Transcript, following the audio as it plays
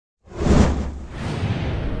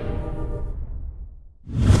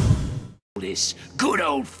this good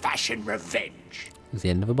old-fashioned revenge. It's the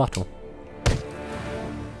end of a bottle.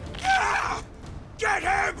 Get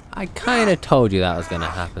him! I kind of told you that was going to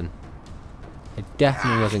happen. I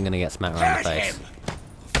definitely wasn't going to get smacked around the Get face. him!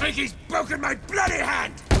 Think he's broken my bloody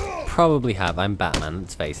hand! Probably have. I'm Batman,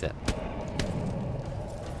 let's face it.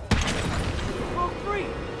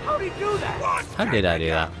 How'd he do that? How did I do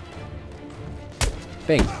that?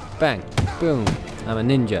 Bing, bang, boom. I'm a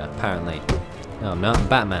ninja, apparently. No, I'm not. I'm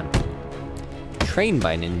Batman. Trained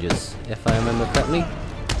by ninjas, if I remember correctly.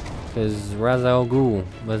 Because Ra's al Ghul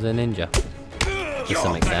was a ninja. To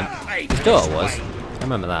some extent. His daughter was. I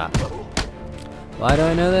remember that. Why do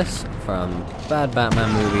I know this? From bad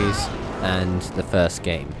Batman movies and the first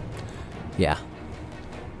game. Yeah.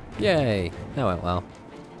 Yay. That went well.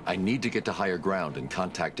 I need to get to higher ground and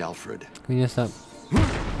contact Alfred. Can you just stop?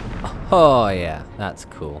 Oh yeah, that's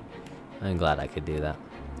cool. I'm glad I could do that.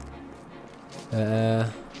 Where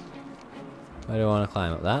do I want to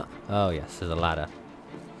climb up that? Oh yes, there's a ladder.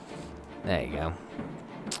 There you go.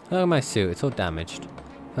 Look at my suit, it's all damaged.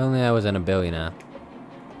 If only I wasn't a billionaire.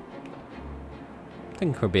 I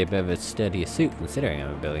think it would be a bit of a sturdier suit considering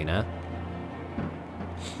I'm a billionaire.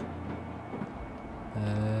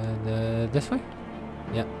 This way?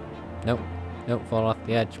 Yep. Nope. Nope, fall off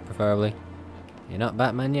the edge, preferably. You're not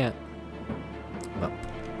Batman yet. Up.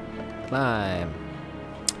 Climb.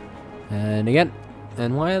 And again.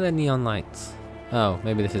 And why are there neon lights? Oh,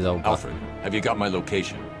 maybe this is old Alfred, have you got my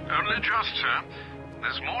location? Only just, sir.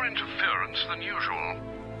 There's more interference than usual.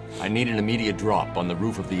 I need an immediate drop on the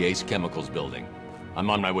roof of the Ace Chemicals building. I'm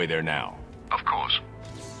on my way there now. Of course.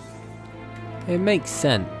 It makes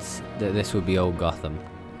sense that this would be old Gotham.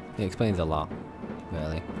 It explains a lot,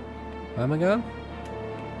 really. Where am I going?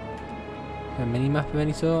 A mini-map of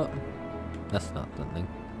any sort? That's not something.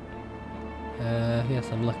 Yes,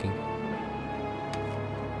 I'm looking.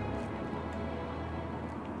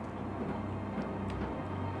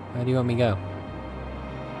 Where do you want me to go?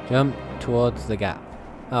 Jump towards the gap.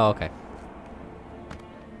 Oh, okay.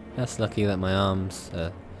 That's lucky that my arms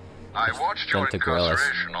are I watched your to gorillas.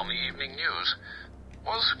 incarceration on the evening news.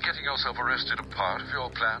 Was getting yourself arrested a part of your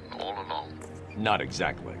plan all along? Not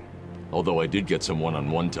exactly. Although I did get some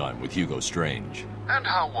one-on-one time with Hugo Strange. And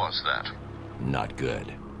how was that? Not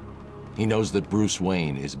good. He knows that Bruce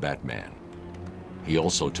Wayne is Batman. He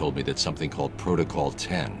also told me that something called Protocol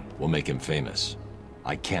 10 will make him famous.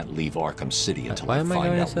 I can't leave Arkham City until Why I am I find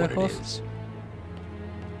going in out what it circles? is.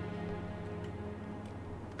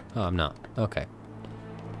 Oh, I'm not. Okay.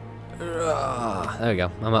 There we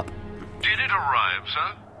go. I'm up. Did it arrive,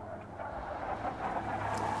 sir?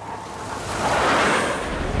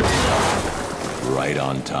 Right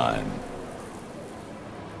on time.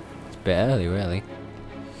 It's a bit early, really.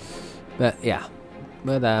 But, yeah.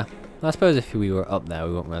 We're there. I suppose if we were up there,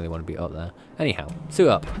 we wouldn't really want to be up there. Anyhow, suit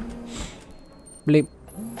up. Bleep.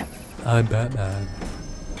 I'm Batman.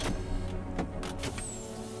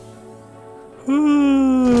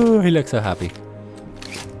 Ooh, he looks so happy.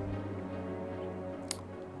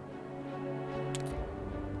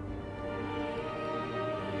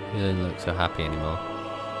 He doesn't look so happy anymore.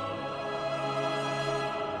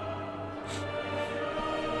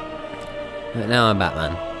 But now I'm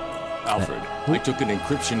Batman. Alfred, I took an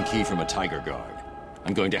encryption key from a Tiger Guard.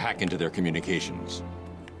 I'm going to hack into their communications.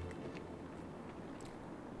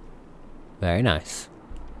 Very nice.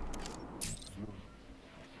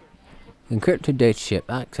 Encrypted data ship,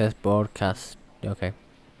 access, broadcast. Okay.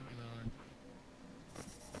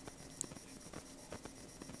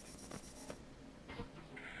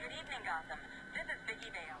 Good evening, Gotham. This is Vicky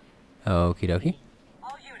Vale. Okie dokie.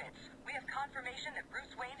 All units, we have confirmation that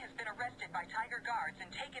Bruce Wayne has been arrested by Tiger Guards and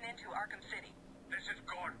taken into Arkham City. This is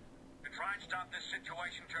Gordon. To try and stop this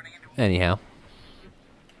situation turning into... Anyhow.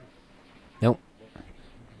 Nope.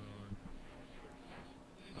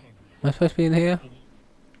 Am I supposed to be in here?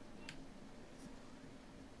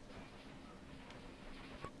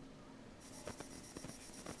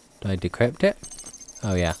 Do I decrypt it?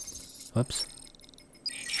 Oh yeah. Whoops.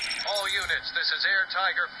 All units, this is Air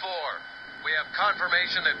Tiger 4. We have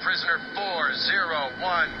confirmation that prisoner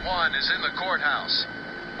 4011 is in the courthouse.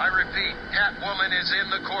 I repeat, Catwoman is in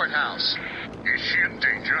the courthouse. Is she in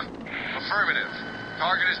danger? Affirmative.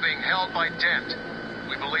 Target is being held by Dent.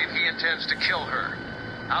 We believe he intends to kill her.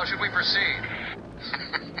 How should we proceed?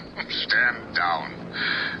 Stand down.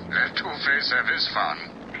 Let Two-Face have his fun.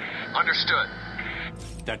 Understood.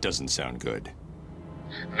 That doesn't sound good.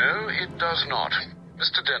 No, it does not.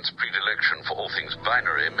 Mr. Dent's predilection for all things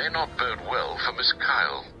binary may not bode well for Miss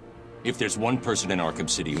Kyle. If there's one person in Arkham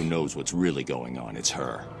City who knows what's really going on, it's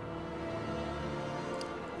her.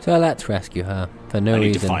 So let's rescue her for no I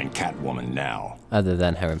need to reason find Catwoman now. other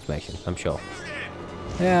than her information, I'm sure.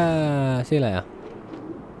 Yeah, see you later.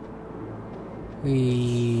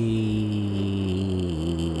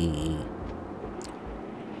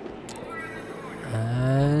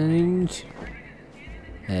 And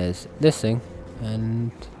there's this thing,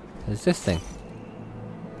 and there's this thing.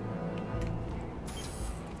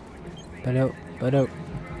 But I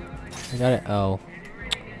got it. Oh,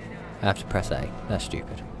 I have to press A. That's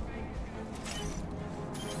stupid.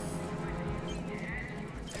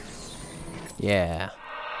 Yeah.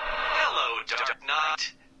 Hello, Dark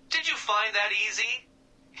Knight. Did you find that easy?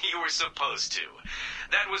 You were supposed to.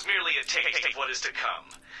 That was merely a taste of what is to come.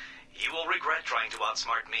 You will regret trying to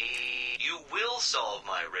outsmart me. You will solve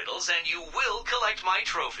my riddles, and you will collect my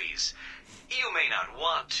trophies. You may not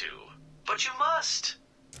want to, but you must.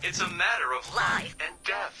 It's a matter of life and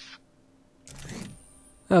death.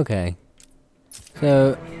 Okay.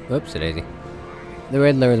 So, whoops, daisy. The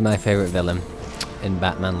Riddler is my favorite villain in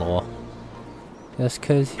Batman lore. Just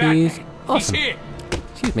because he's awesome. He's here.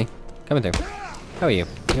 Excuse me. Coming through. How are you?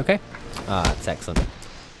 You okay? Ah, that's excellent.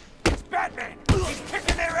 It's Batman. He's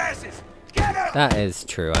kicking their asses. Get him. That is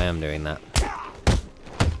true. I am doing that.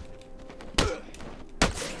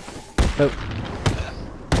 Oh.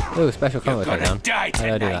 Oh, special combo You're gonna takedown. die How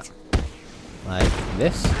do I do that? tonight. Like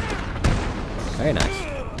this. Very nice.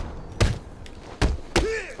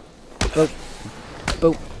 Boop.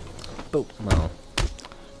 Boop. Boop. Well.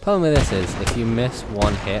 Problem with this is, if you miss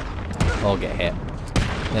one hit, or get hit,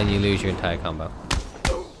 then you lose your entire combo.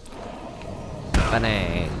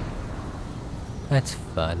 Bang! That's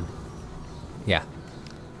fun. Yeah.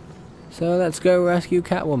 So let's go rescue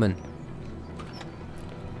Catwoman.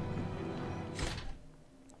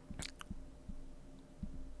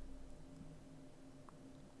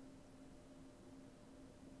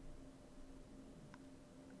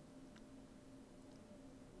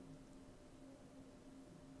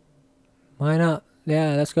 Why not?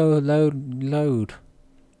 Yeah, let's go load. Load?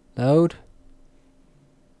 I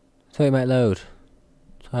thought you might load.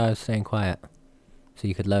 So I was staying quiet. So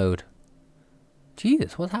you could load.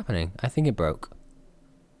 Jesus, what's happening? I think it broke.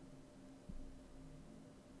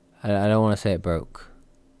 I don't want to say it broke.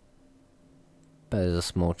 But there's a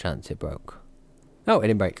small chance it broke. Oh, it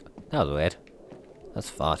didn't break. That was weird. That's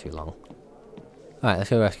far too long. Alright, let's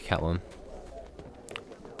go rescue Catwoman.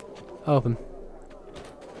 Open.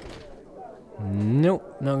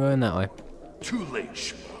 Nope, not going that way. Too late,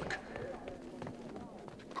 schmuck.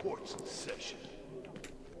 Court's in session.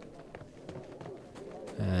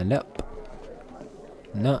 And up.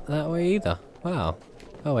 Not that way either. Wow.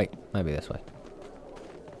 Oh wait, might be this way.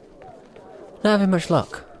 Not having much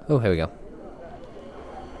luck. Oh, here we go.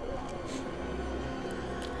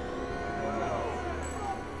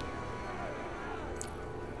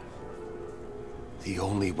 The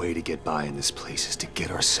only way to get by in this place is to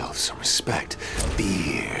get ourselves some respect.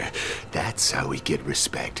 Fear. That's how we get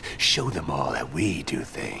respect. Show them all that we do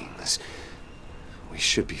things. We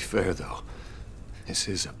should be fair, though. This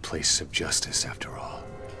is a place of justice, after all.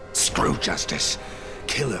 Screw justice.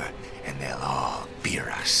 Kill her, and they'll all fear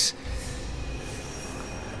us.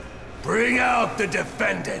 Bring out the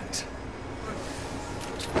defendant.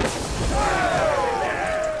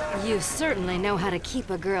 You certainly know how to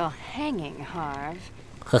keep a girl hanging, Harv.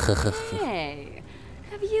 Hey,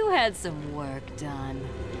 have you had some work done?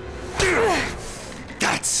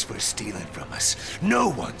 That's for stealing from us. No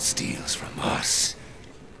one steals from us.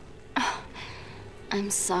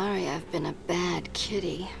 I'm sorry I've been a bad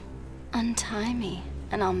kitty. Untie me,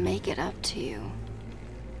 and I'll make it up to you.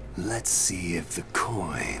 Let's see if the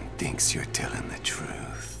coin thinks you're telling the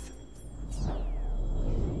truth.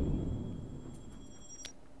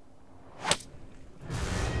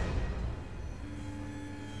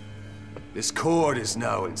 This court is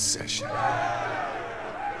now in session.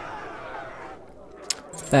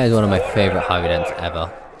 That is one of my favourite Harvey Dents ever.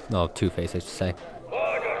 No, Two-Face, I should say.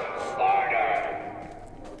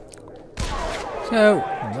 So,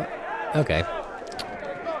 okay.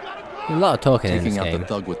 A lot of talking in this Taking out game. the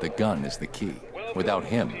thug with the gun is the key. Without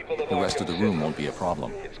him, the rest of the room won't be a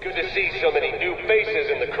problem. It's good to see so many new faces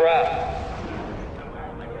in the crowd.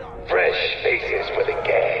 Fresh faces for the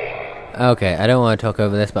gang. Okay, I don't want to talk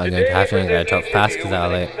over this, but I'm going to have to. I'm going to talk fast because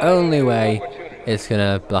that's the only way it's going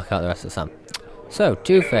to block out the rest of the sun. So,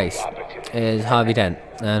 Two-Face is Harvey Dent,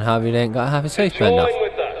 and Harvey Dent got half his face burned off.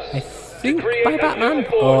 I think by Batman,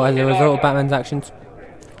 or as a result of Batman's actions.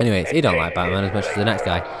 Anyways, he don't like Batman as much as the next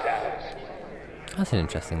guy. That's an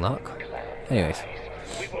interesting lock. Anyways.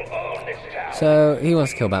 So, he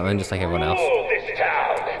wants to kill Batman just like everyone else.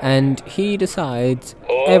 And he decides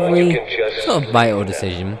every you can just sort of vital leave now.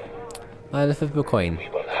 decision by the flip of a coin. We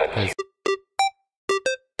will hunt you.